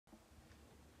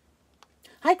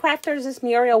Hi crafters, it's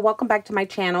Muriel. Welcome back to my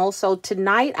channel. So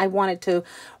tonight I wanted to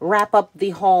wrap up the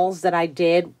hauls that I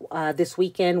did this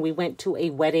weekend. We went to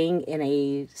a wedding in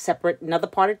another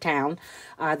part of town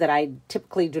that I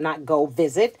typically do not go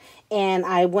visit. And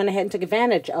I went ahead and took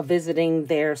advantage of visiting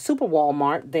their Super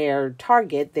Walmart, their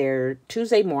Target, their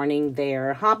Tuesday Morning,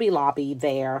 their Hobby Lobby,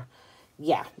 their,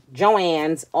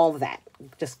 Joann's, all of that.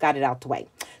 Just got it out the way.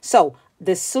 So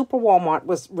this Super Walmart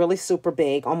was really super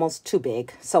big, almost too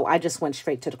big. So I just went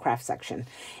straight to the craft section.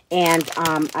 And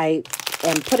I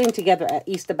am putting together an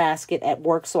Easter basket at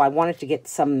work, so I wanted to get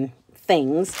some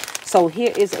things. So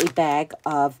here is a bag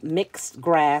of mixed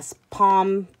grass,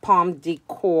 pom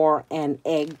decor, and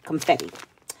egg confetti.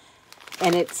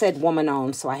 And it said woman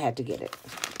owned, so I had to get it.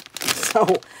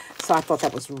 So I thought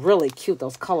that was really cute.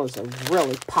 Those colors are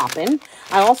really popping.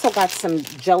 I also got some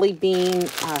jelly bean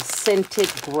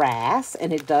scented grass,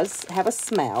 and it does have a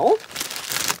smell.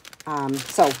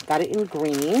 So got it in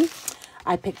green.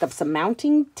 I picked up some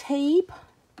mounting tape.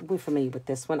 We're familiar with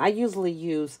this one. I usually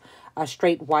use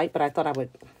straight white, but I thought I would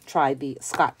try the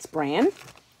Scott's brand.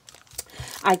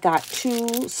 I got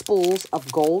 2 spools of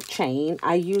gold chain.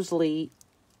 I usually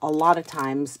a lot of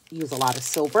times use a lot of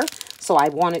silver. So I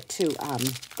wanted to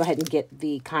go ahead and get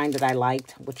the kind that I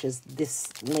liked, which is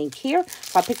this link here.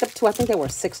 So I picked up 2. I think they were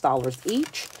 $6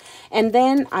 each. And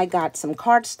then I got some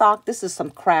cardstock. This is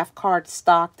some craft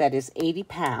cardstock that is 80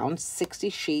 pounds, 60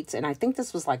 sheets. And I think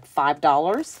this was like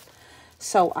 $5.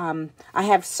 So I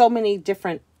have so many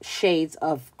different shades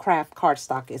of craft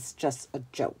cardstock. It's just a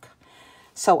joke.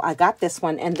 So I got this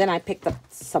one, and then I picked up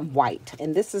some white.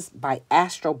 And this is by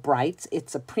Astro Brights.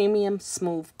 It's a premium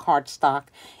smooth cardstock.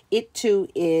 It, too,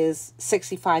 is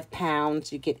 65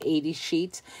 pounds. You get 80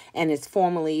 sheets, and it's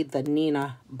formerly the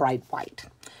Nina Bright White.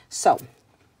 So,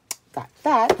 got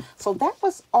that. So that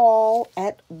was all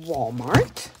at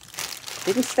Walmart.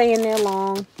 Didn't stay in there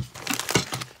long.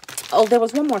 Oh, there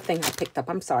was one more thing I picked up.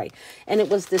 I'm sorry. And it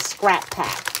was this scrap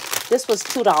pack. This was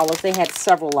 $2. They had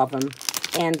several of them.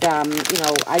 And,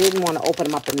 I didn't want to open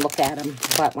them up and look at them.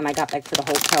 But when I got back to the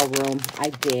hotel room, I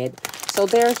did. So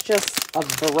there's just a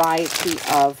variety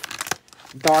of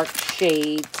dark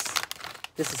shades.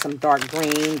 This is some dark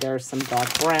green. There's some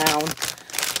dark brown.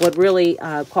 What really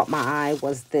caught my eye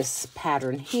was this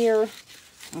pattern here.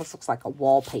 Almost looks like a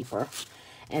wallpaper.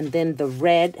 And then the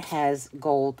red has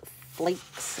gold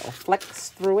flakes or flecks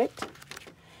through it.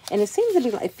 And it seems to be,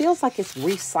 it feels like it's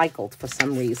recycled for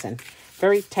some reason.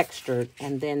 Very textured,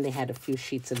 and then they had a few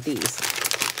sheets of these.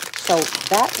 So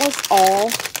that was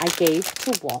all I gave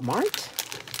to Walmart.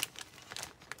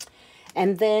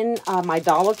 And then my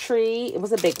Dollar Tree, it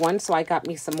was a big one, so I got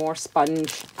me some more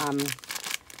sponge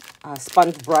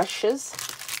brushes.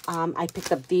 I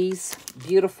picked up these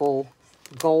beautiful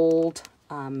gold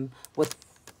with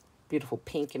beautiful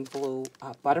pink and blue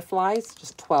butterflies,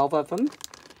 just 12 of them.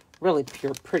 Really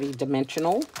pure, pretty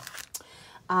dimensional.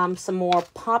 Some more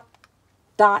Pop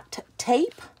Dot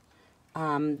tape.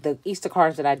 The Easter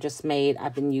cards that I just made,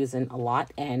 I've been using a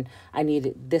lot, and I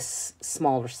needed this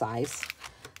smaller size.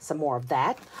 Some more of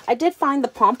that. I did find the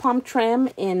pom-pom trim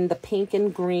in the pink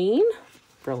and green.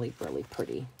 Really, really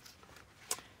pretty.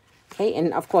 Okay,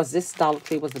 and of course, this Dollar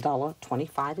Tree was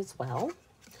 $1.25 as well.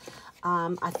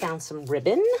 I found some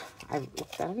ribbon. I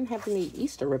didn't have any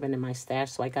Easter ribbon in my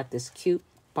stash, so I got this cute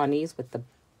bunnies with the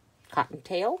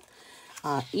cottontail.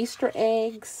 Easter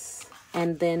eggs.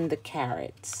 And then the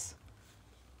carrots.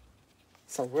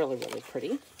 So really, really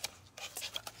pretty.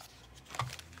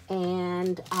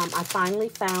 And I finally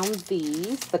found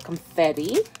these, the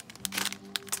confetti.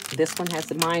 This one has,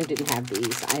 mine didn't have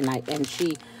these.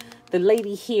 The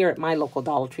lady here at my local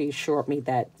Dollar Tree assured me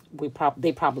that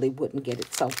they probably wouldn't get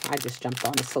it. So I just jumped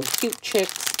on it. So cute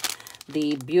chicks,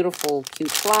 the beautiful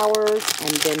cute flowers,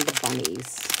 and then the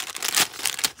bunnies.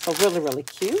 So really, really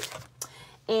cute.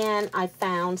 And I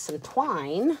found some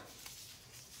twine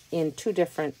in 2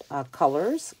 different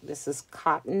colors. This is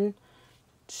cotton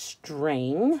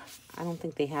string. I don't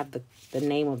think they have the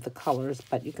name of the colors,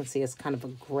 but you can see it's kind of a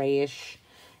grayish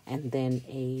and then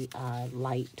a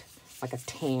light, like a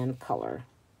tan color.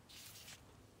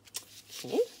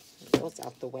 Okay, those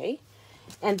out the way.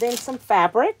 And then some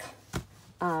fabric.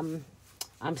 I'm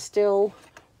still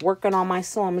working on my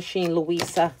sewing machine,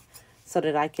 Louisa, so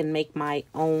that I can make my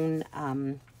own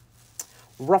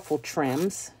ruffle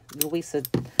trims. Louisa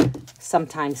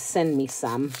sometimes send me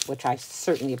some, which I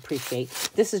certainly appreciate.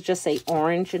 This is just a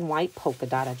orange and white polka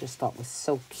dot I just thought was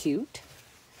so cute.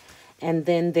 And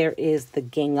then there is the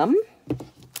gingham,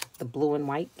 the blue and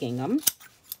white gingham.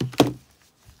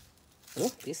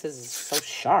 Oh, this is so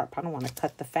sharp. I don't want to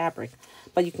cut the fabric,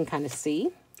 but you can kind of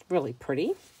see. Really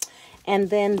pretty. And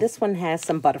then this one has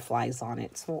some butterflies on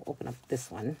it. So we'll open up this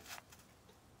one.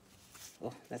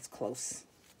 Oh, that's close.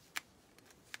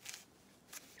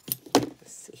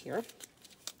 Let's see here.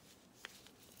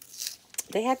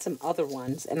 They had some other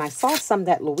ones, and I saw some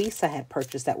that Louisa had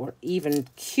purchased that were even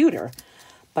cuter.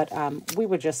 But we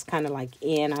were just kind of like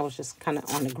I was just kind of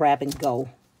on the grab and go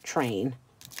train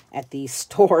at these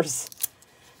stores.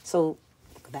 So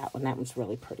look at that one. That one's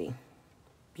really pretty.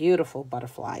 Beautiful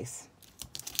butterflies.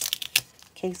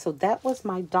 Okay, so that was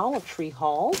my Dollar Tree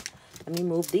haul. Let me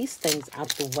move these things out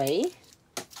the way.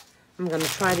 I'm going to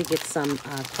try to get some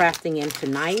crafting in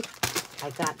tonight. I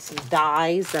got some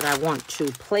dies that I want to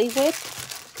play with.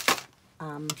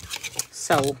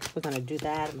 So we're going to do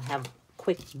that. I'm going to have a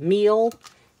quick meal,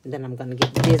 and then I'm going to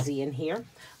get busy in here.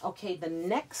 Okay, the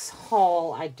next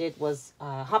haul I did was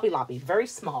Hobby Lobby, very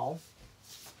small.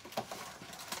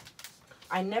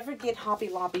 I never get Hobby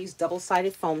Lobby's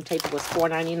double-sided foam tape. It was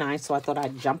 $4.99, so I thought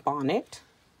I'd jump on it.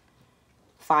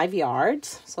 5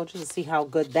 yards, so just to see how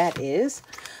good that is.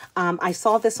 I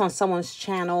saw this on someone's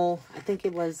channel. I think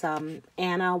it was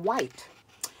Anna White.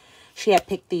 She had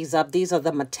picked these up. These are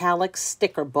the metallic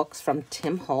sticker books from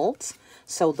HAULS.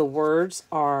 So the words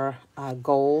are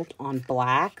gold on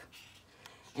black.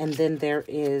 And then there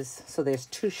is, so there's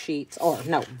 2 sheets. Oh,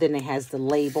 no, then it has the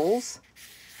labels.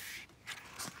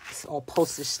 It's all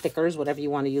postage stickers, whatever you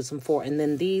want to use them for. And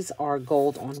then these are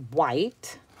gold on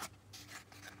white.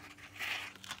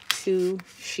 2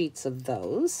 sheets of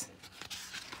those.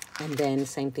 And then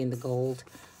same thing, the gold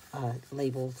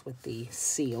labels with the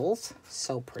seals.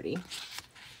 So pretty.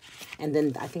 And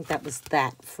then I think that was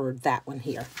that for that one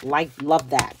here. Love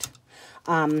that.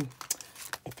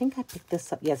 I think I picked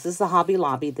this up. Yes, this is a Hobby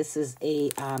Lobby. This is a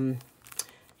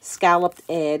scalloped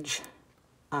edge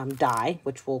die,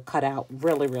 which will cut out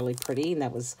really, really pretty. And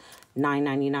that was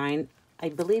 $9.99. I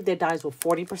believe their dies were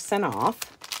 40% off.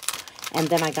 And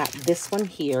then I got this one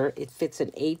here. It fits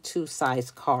an A2 size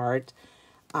card.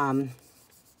 And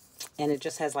it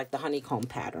just has like the honeycomb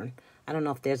pattern. I don't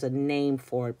know if there's a name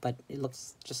for it, but it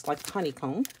looks just like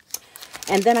honeycomb.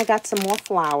 And then I got some more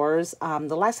flowers.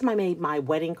 The last time I made my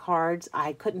wedding cards,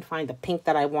 I couldn't find the pink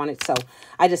that I wanted, so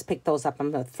I just picked those up.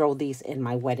 I'm going to throw these in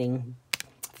my wedding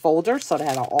folder so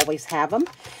that I'll always have them.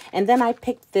 And then I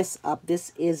picked this up.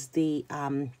 This is the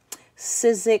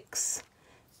Sizzix.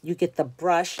 You get the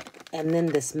brush, and then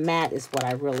this mat is what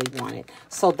I really wanted.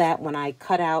 So that when I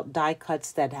cut out die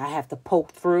cuts that I have to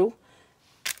poke through,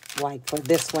 like for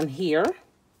this one here,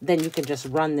 then you can just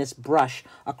run this brush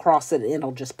across it and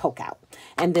it'll just poke out.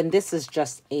 And then this is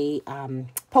just a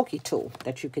pokey tool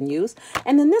that you can use.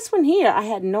 And then this one here, I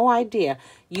had no idea.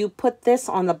 You put this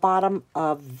on the bottom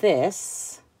of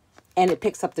this and it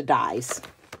picks up the dies.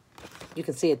 You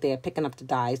can see it there, picking up the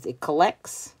dies. It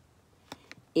collects.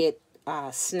 It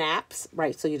snaps,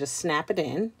 right? So you just snap it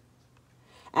in.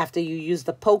 After you use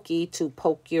the pokey to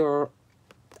poke your,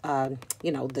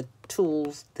 the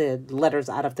tools, the letters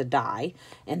out of the die,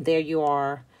 and there you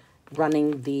are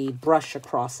running the brush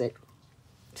across it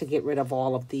to get rid of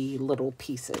all of the little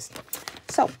pieces.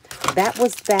 So that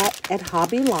was that at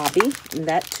Hobby Lobby, and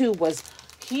that too was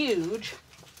huge,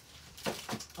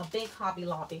 a big Hobby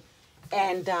Lobby.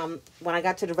 And when I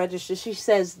got to the register, she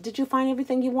says, "Did you find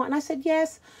everything you want?" And I said,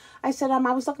 "Yes." I said, I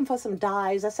was looking for some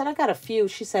dies. I said, "I got a few."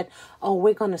 She said, "Oh,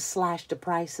 we're going to slash the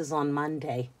prices on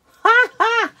Monday." Ha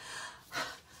ha!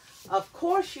 Of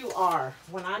course you are.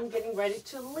 When I'm getting ready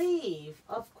to leave.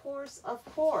 Of course, of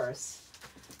course.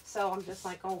 So I'm just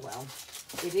like, oh, well,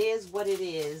 it is what it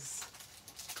is.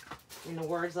 In the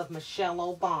words of Michelle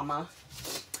Obama.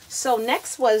 So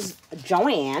next was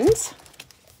Joann's.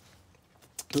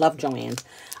 Love Joann's.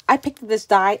 I picked this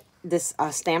die, this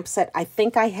stamp set. I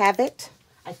think I have it.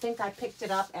 I think I picked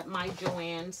it up at my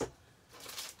Joann's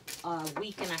a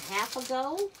week and a half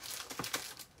ago.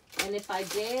 And if I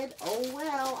did, oh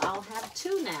well, I'll have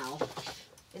 2 now.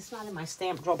 It's not in my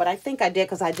stamp drawer, but I think I did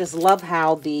because I just love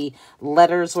how the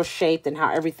letters were shaped and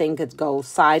how everything could go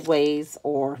sideways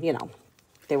or,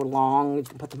 they were long. You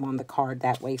can put them on the card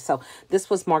that way. So this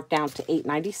was marked down to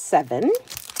 $8.97.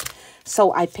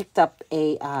 So I picked up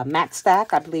a matte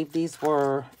stack. I believe these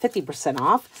were 50%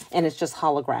 off, and it's just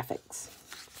holographics.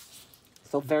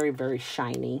 So very, very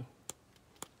shiny.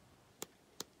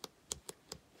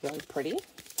 Really pretty.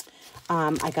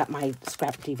 I got my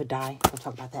Scrap Diva die. We'll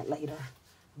talk about that later.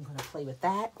 I'm going to play with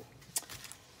that.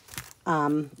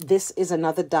 This is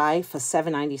another die for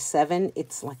 $7.97.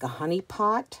 It's like a honey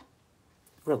pot.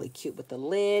 Really cute with the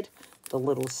lid, the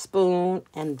little spoon,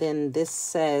 and then this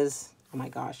says, oh my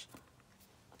gosh,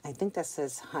 I think that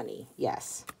says honey.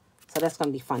 Yes. So that's going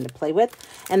to be fun to play with.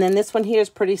 And then this one here is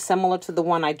pretty similar to the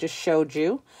one I just showed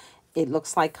you. It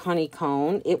looks like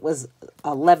honeycomb. It was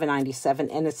 $11.97,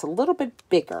 and it's a little bit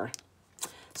bigger.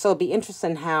 So it'll be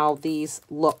interesting how these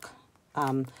look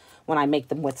when I make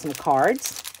them with some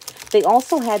cards. They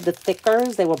also had the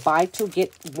thickers. They were buy two,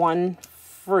 get one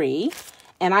free.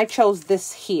 And I chose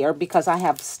this here because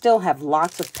I still have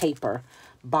lots of paper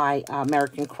by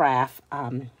American Craft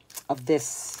of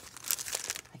this.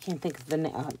 I can't think of the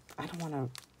name. I don't want to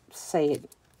say it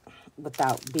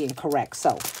without being correct.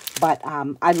 So, but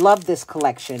I love this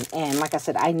collection. And like I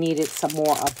said, I needed some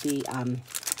more of the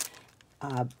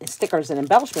stickers and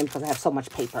embellishment because I have so much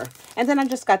paper. And then I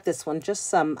just got this one, just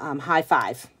some high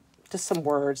five, just some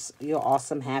words. You're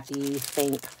awesome, happy,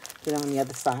 think. Then on the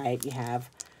other side, you have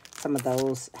some of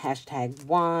those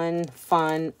 #1,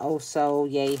 fun, oh so,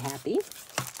 yay, happy.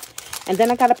 And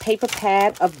then I got a paper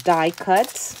pad of die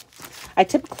cuts. I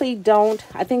typically don't,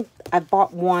 I think I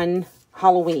bought one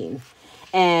Halloween.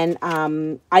 And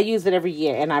I use it every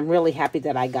year, and I'm really happy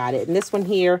that I got it. And this one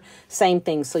here, same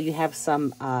thing. So you have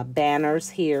some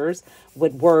banners here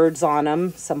with words on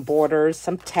them, some borders,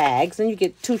 some tags, and you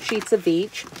get 2 sheets of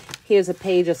each. Here's a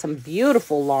page of some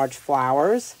beautiful large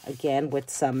flowers, again, with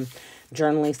some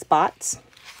journaling spots.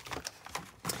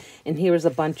 And here's a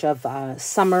bunch of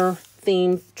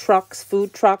summer-themed trucks,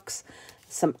 food trucks.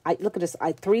 Look at this,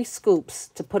 3 scoops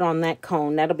to put on that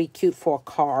cone. That'll be cute for a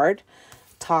card.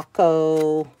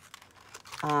 Taco,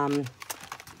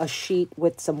 a sheet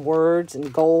with some words in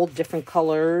gold, different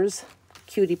colors.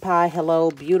 Cutie pie,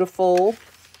 hello, beautiful.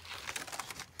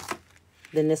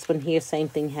 Then this one here, same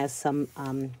thing, has some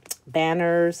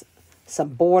banners, some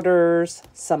borders,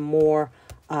 some more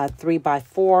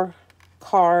 3x4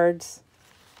 cards.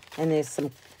 And there's some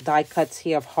die cuts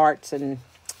here of hearts and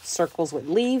circles with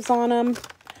leaves on them.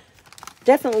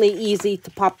 Definitely easy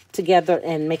to pop together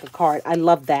and make a card. I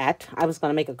love that. I was going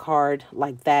to make a card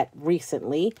like that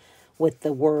recently with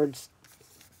the words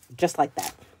just like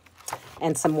that.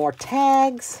 And some more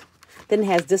tags. Then it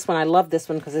has this one. I love this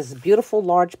one because it's a beautiful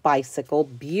large bicycle.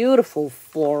 Beautiful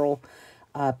floral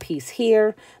piece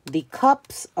here. The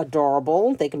cups,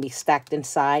 adorable. They can be stacked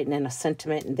inside, and then a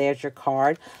sentiment, and there's your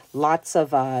card. Lots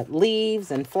of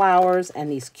leaves and flowers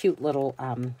and these cute little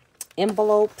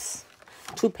envelopes.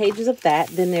 2 pages of that.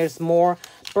 Then there's more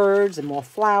birds and more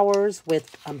flowers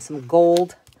with some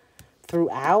gold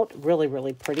throughout. Really,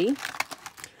 really pretty.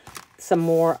 Some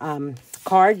more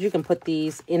cards. You can put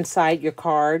these inside your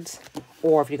cards,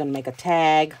 or if you're going to make a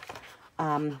tag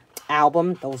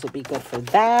album, those would be good for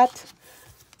that.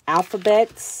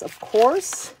 Alphabets, of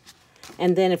course.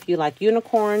 And then if you like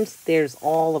unicorns, there's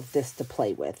all of this to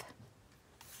play with.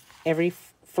 Every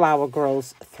flower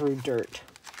grows through dirt.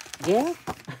 Yeah.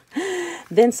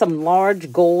 Then some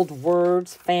large gold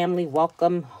words, family,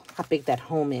 welcome. How big that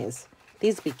home is.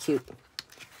 These would be cute.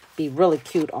 Be really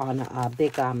cute on a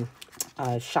big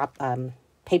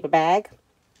paper bag.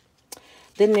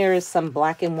 Then there is some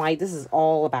black and white. This is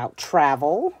all about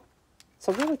travel.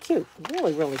 So really cute.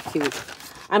 Really, really cute.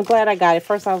 I'm glad I got it.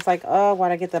 First I was like, oh,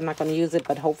 why'd I get that? I'm not going to use it.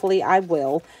 But hopefully I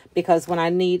will. Because when I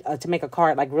need to make a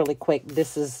card like really quick,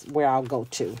 this is where I'll go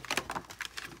to.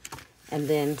 And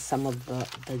then some of the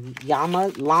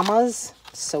llamas.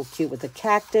 So cute with the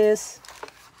cactus.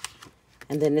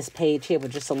 And then this page here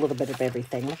with just a little bit of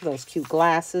everything. Look at those cute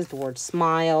glasses. The word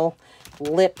smile.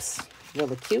 Lips.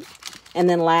 Really cute. And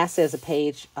then last there's a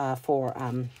page for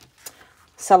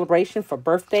celebration for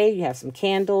birthday. You have some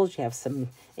candles. You have some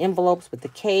envelopes with the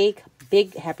cake.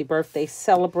 Big happy birthday.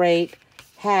 Celebrate.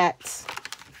 Hats.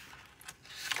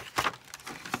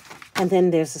 And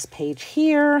then there's this page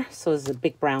here. So there's a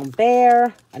big brown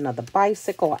bear, another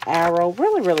bicycle, arrow.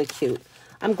 Really, really cute.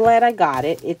 I'm glad I got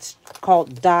it. It's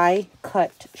called Die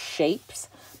Cut Shapes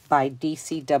by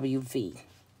DCWV.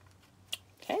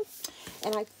 Okay.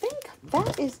 And I think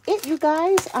that is it, you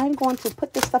guys. I'm going to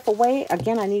put this stuff away.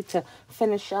 Again, I need to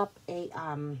finish up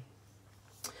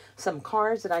some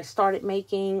cards that I started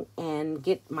making and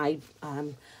get my,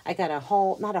 I got a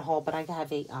haul, not a haul, but I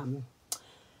have a,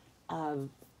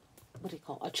 what do you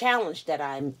call, a challenge that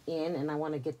I'm in, and I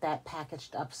want to get that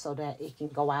packaged up so that it can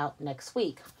go out next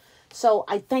week. So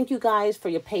I thank you guys for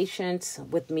your patience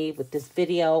with me with this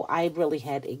video. I really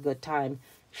had a good time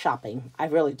shopping. I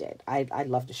really did. I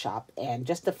love to shop, and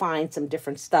just to find some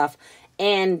different stuff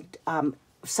and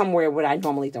somewhere where I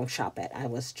normally don't shop at. I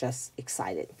was just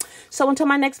excited. So until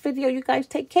my next video, you guys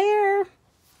take care.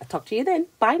 I'll talk to you then.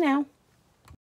 Bye now.